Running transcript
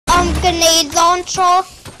grenade launcher.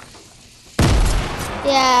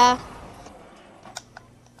 Yeah.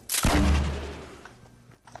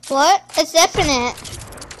 What? It's infinite.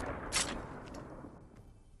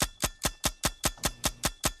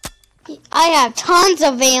 I have tons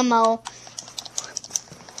of ammo.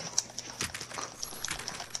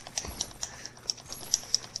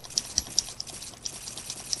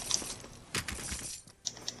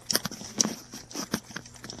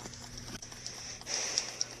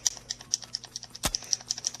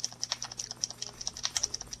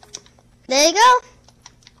 There you go.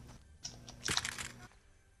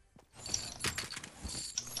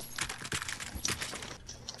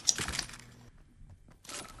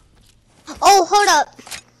 Oh, hold up.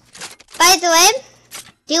 By the way,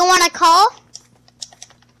 do you want a call?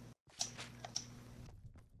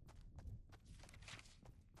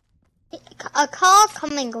 A call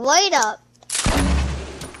coming right up.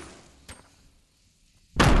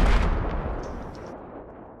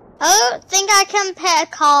 I don't think I can put a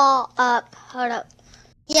call up. Hold up.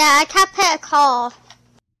 Yeah, I can't put a call.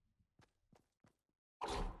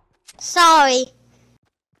 Sorry.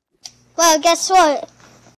 Well, guess what?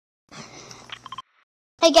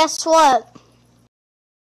 Hey, guess what?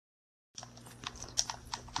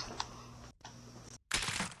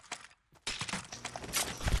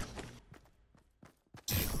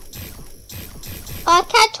 I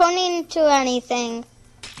can't turn into anything.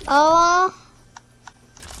 Oh.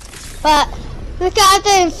 But we got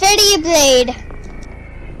the Infinity Blade.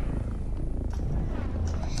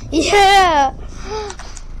 Yeah.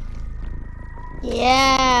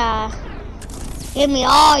 Yeah. Give me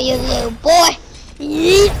all, you little boy.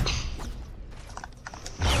 Yeet.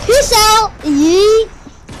 Peace out. Yeet.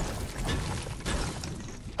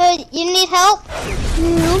 Hey, you need help?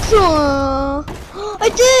 I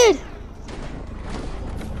did.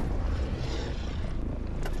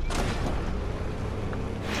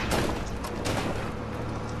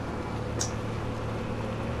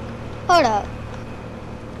 Hold up.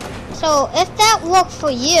 So if that worked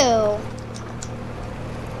for you,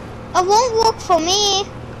 it won't work for me.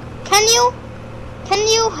 Can you?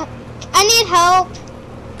 I need help.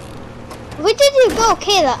 Where did you go,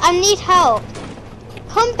 Kayla? I need help.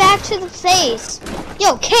 Come back to the place.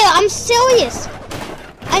 Yo, Kayla, I'm serious.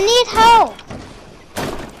 I need help.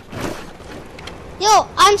 Yo,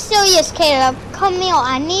 I'm serious, Kayla. Come here.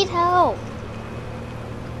 I need help.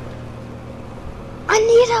 I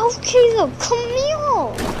need help, Caleb. Come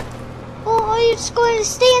here. Or are you just going to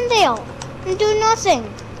stand there and do nothing?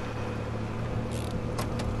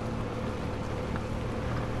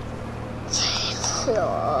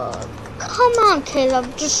 Caleb. Come on,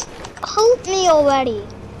 Caleb. Just help me already.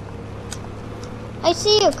 I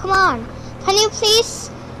see you. Come on. Can you please,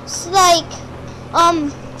 like,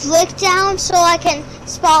 click down so I can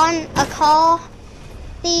spawn a call,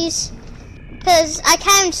 please? Because I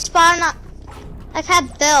can't spawn up. I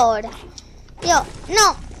can't build. Yo,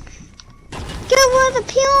 no. Get rid of the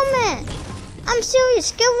pyramid. I'm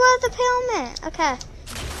serious. Get rid of the pyramid. Okay.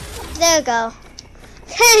 There we go.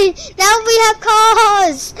 Hey, now we have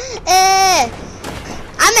cars.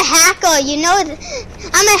 I'm a hacker. You know,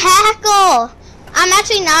 I'm a hacker. I'm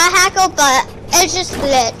actually not a hacker, but it's just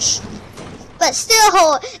glitch. But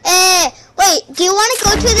still, wait. Do you want to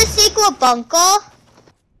go to the secret bunker?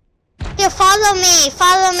 Here, follow me.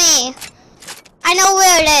 Follow me. I know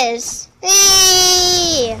where it is.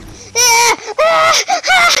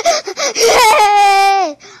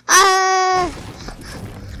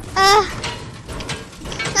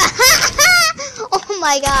 Oh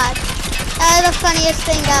my god. That is the funniest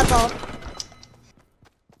thing ever.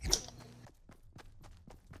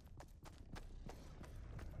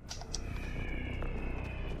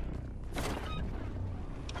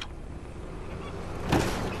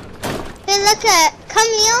 Hey, look at,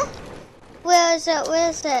 come here. Where is it? Where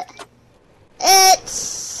is it?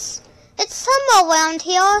 It's somewhere around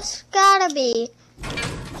here. It's gotta be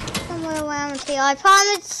somewhere around here. I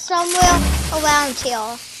promise it's somewhere around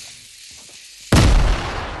here.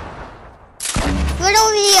 Right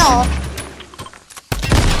over here.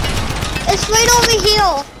 It's right over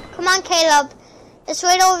here. Come on, Caleb. It's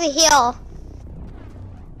right over here.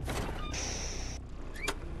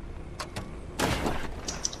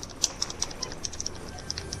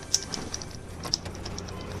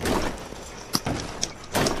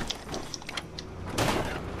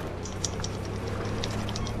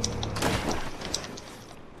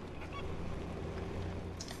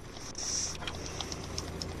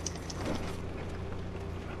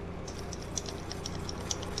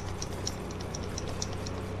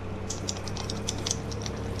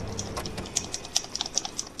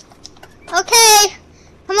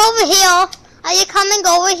 over here. Are you coming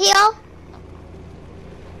over here?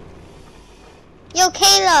 Yo,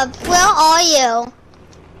 Caleb, where are you?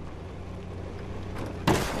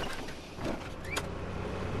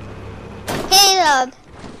 Caleb.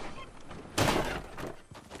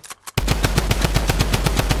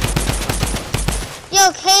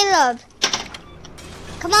 Yo, Caleb.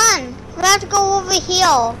 Come on, we have to go over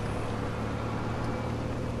here.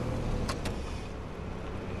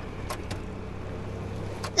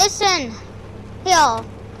 Listen, here.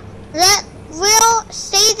 We'll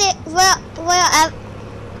stay there. Wherever.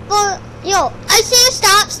 Yo, I see you.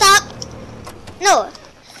 Stop. No,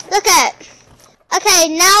 look at it.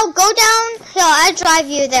 Okay, now go down here. I'll drive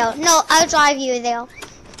you there. No, I'll drive you there.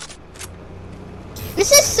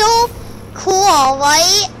 This is so cool,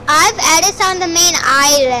 right? I've added on the main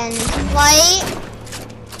island, right?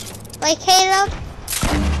 Right, Caleb?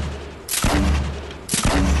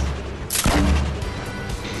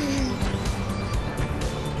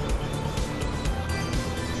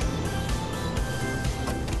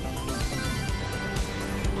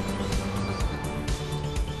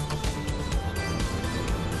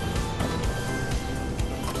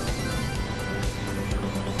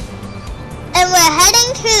 And we're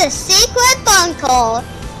heading to the secret bunker.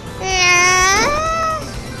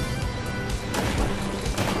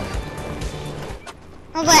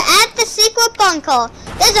 And we're at the secret bunker.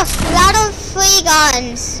 There's a lot of free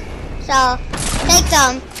guns. So, take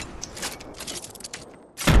them.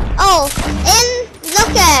 Oh, and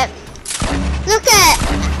look at.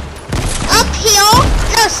 Up here.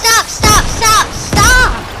 No, stop.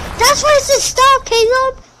 That's why it says stop,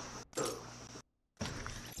 Caleb.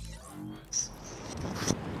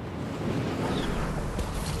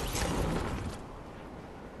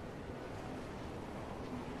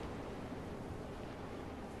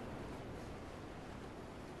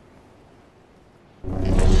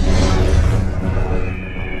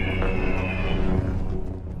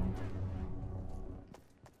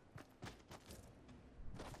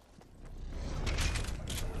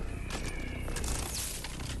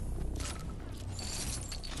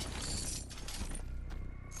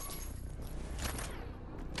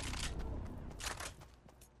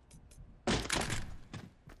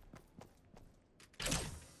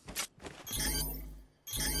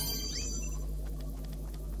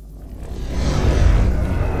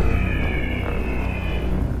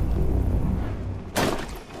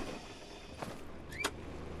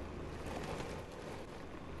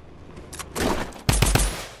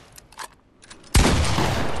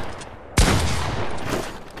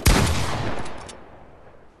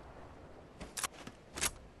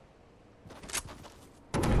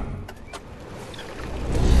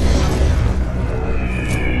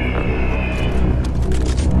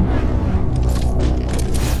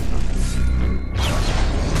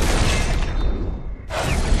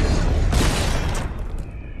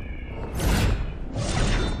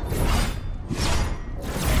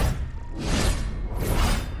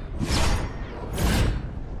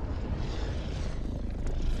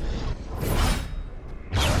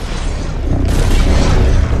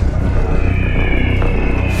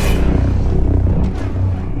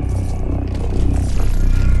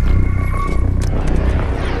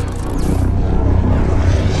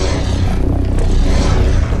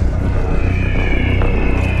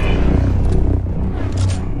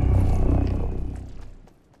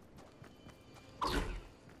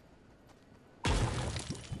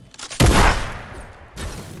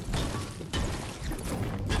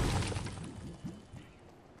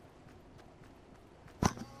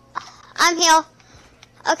 I'm here.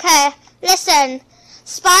 Okay, listen.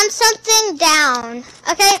 Spawn something down.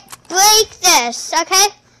 Okay, break this. Okay,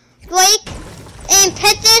 break and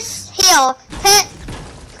put this here.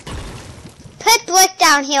 Put brick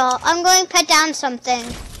down here. I'm going to put down something.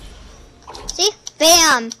 See?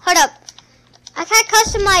 Bam. Hold up. I can't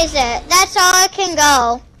customize it. That's all I can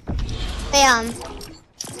go. Bam.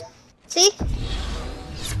 See?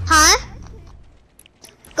 Huh?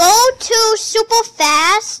 Go to super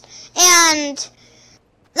fast and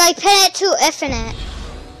like put it to infinite.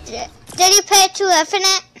 Did you put it to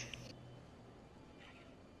infinite?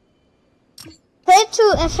 Put it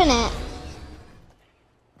to infinite.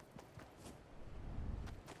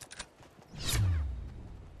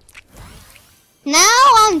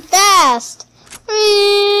 Now I'm fast.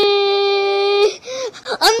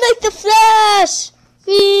 I'm like the Flash.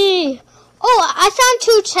 Oh, I found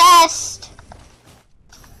 2 chests.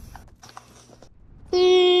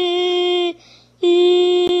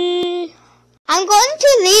 I'm going to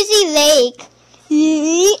Lazy Lake.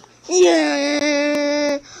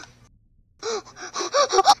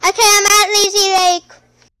 Okay, I'm at Lazy Lake.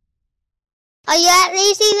 Are you at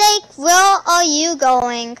Lazy Lake? Where are you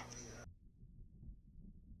going?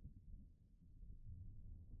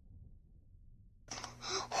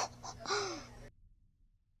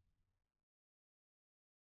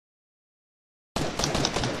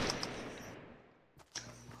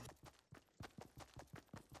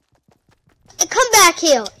 Come back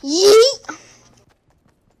here. Yeet.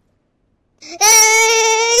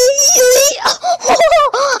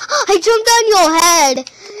 I jumped on your head.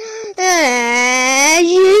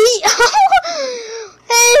 Yeet.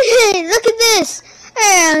 Hey, look at this.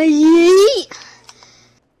 Yeet.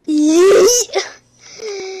 Yeet.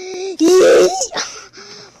 Yeet.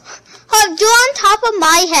 Do on top of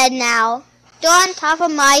my head now. Do on top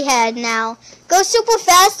of my head now. Go super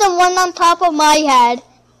fast and run on top of my head.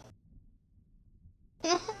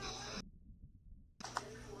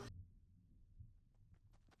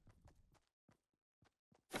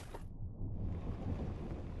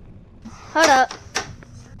 Hold up.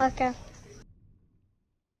 Okay.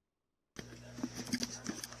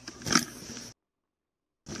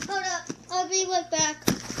 Hold up. I'll be right back.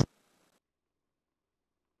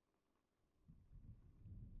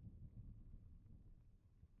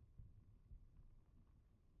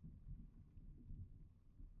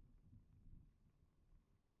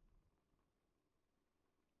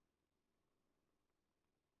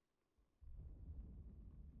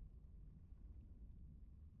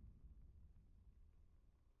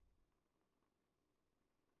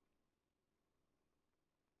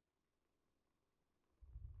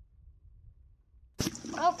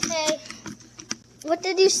 Okay. What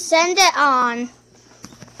did you send it on?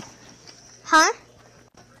 Huh?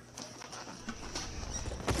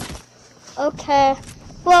 Okay.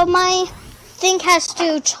 Well, my thing has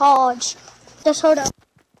to charge. Just hold up.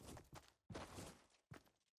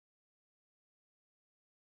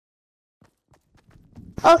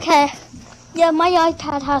 Okay. Yeah, my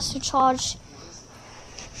iPad has to charge.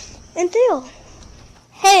 And Theo.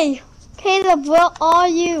 Hey, Caleb, where are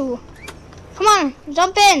you? Come on,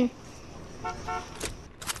 jump in.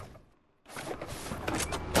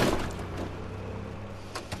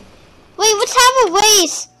 Wait, let's have a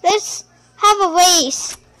race. Let's have a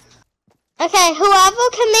race. Okay, whoever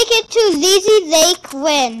can make it to Lazy Lake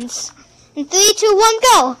wins. In 3, 2, 1,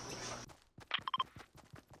 go.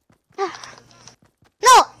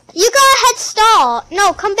 No, you got a head start.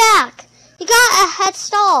 No, come back. You got a head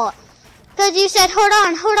start. Because you said, hold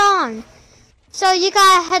on. So you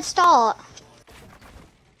got a head start.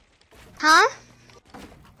 Huh?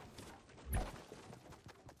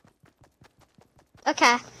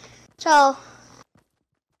 Okay. So.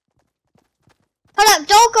 Hold up,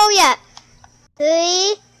 don't go yet.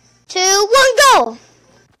 3, 2, 1, go!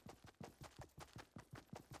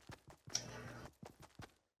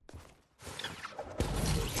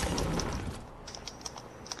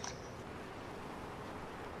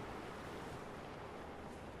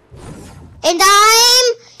 And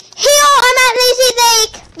I'm here. I'm at Lazy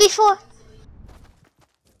Lake before.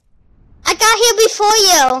 I got here before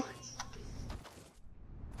you.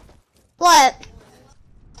 What?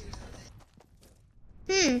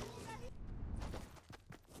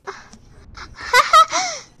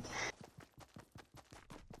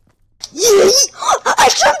 I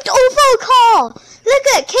jumped over a car. Look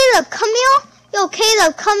at Caleb. Come here. Yo,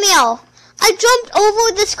 Caleb, come here. I jumped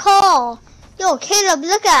over this car. Yo, Caleb,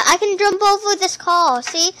 look at. I can jump over this car.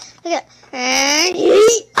 See? Look at. Hey.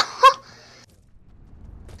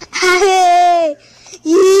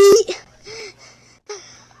 Yeet.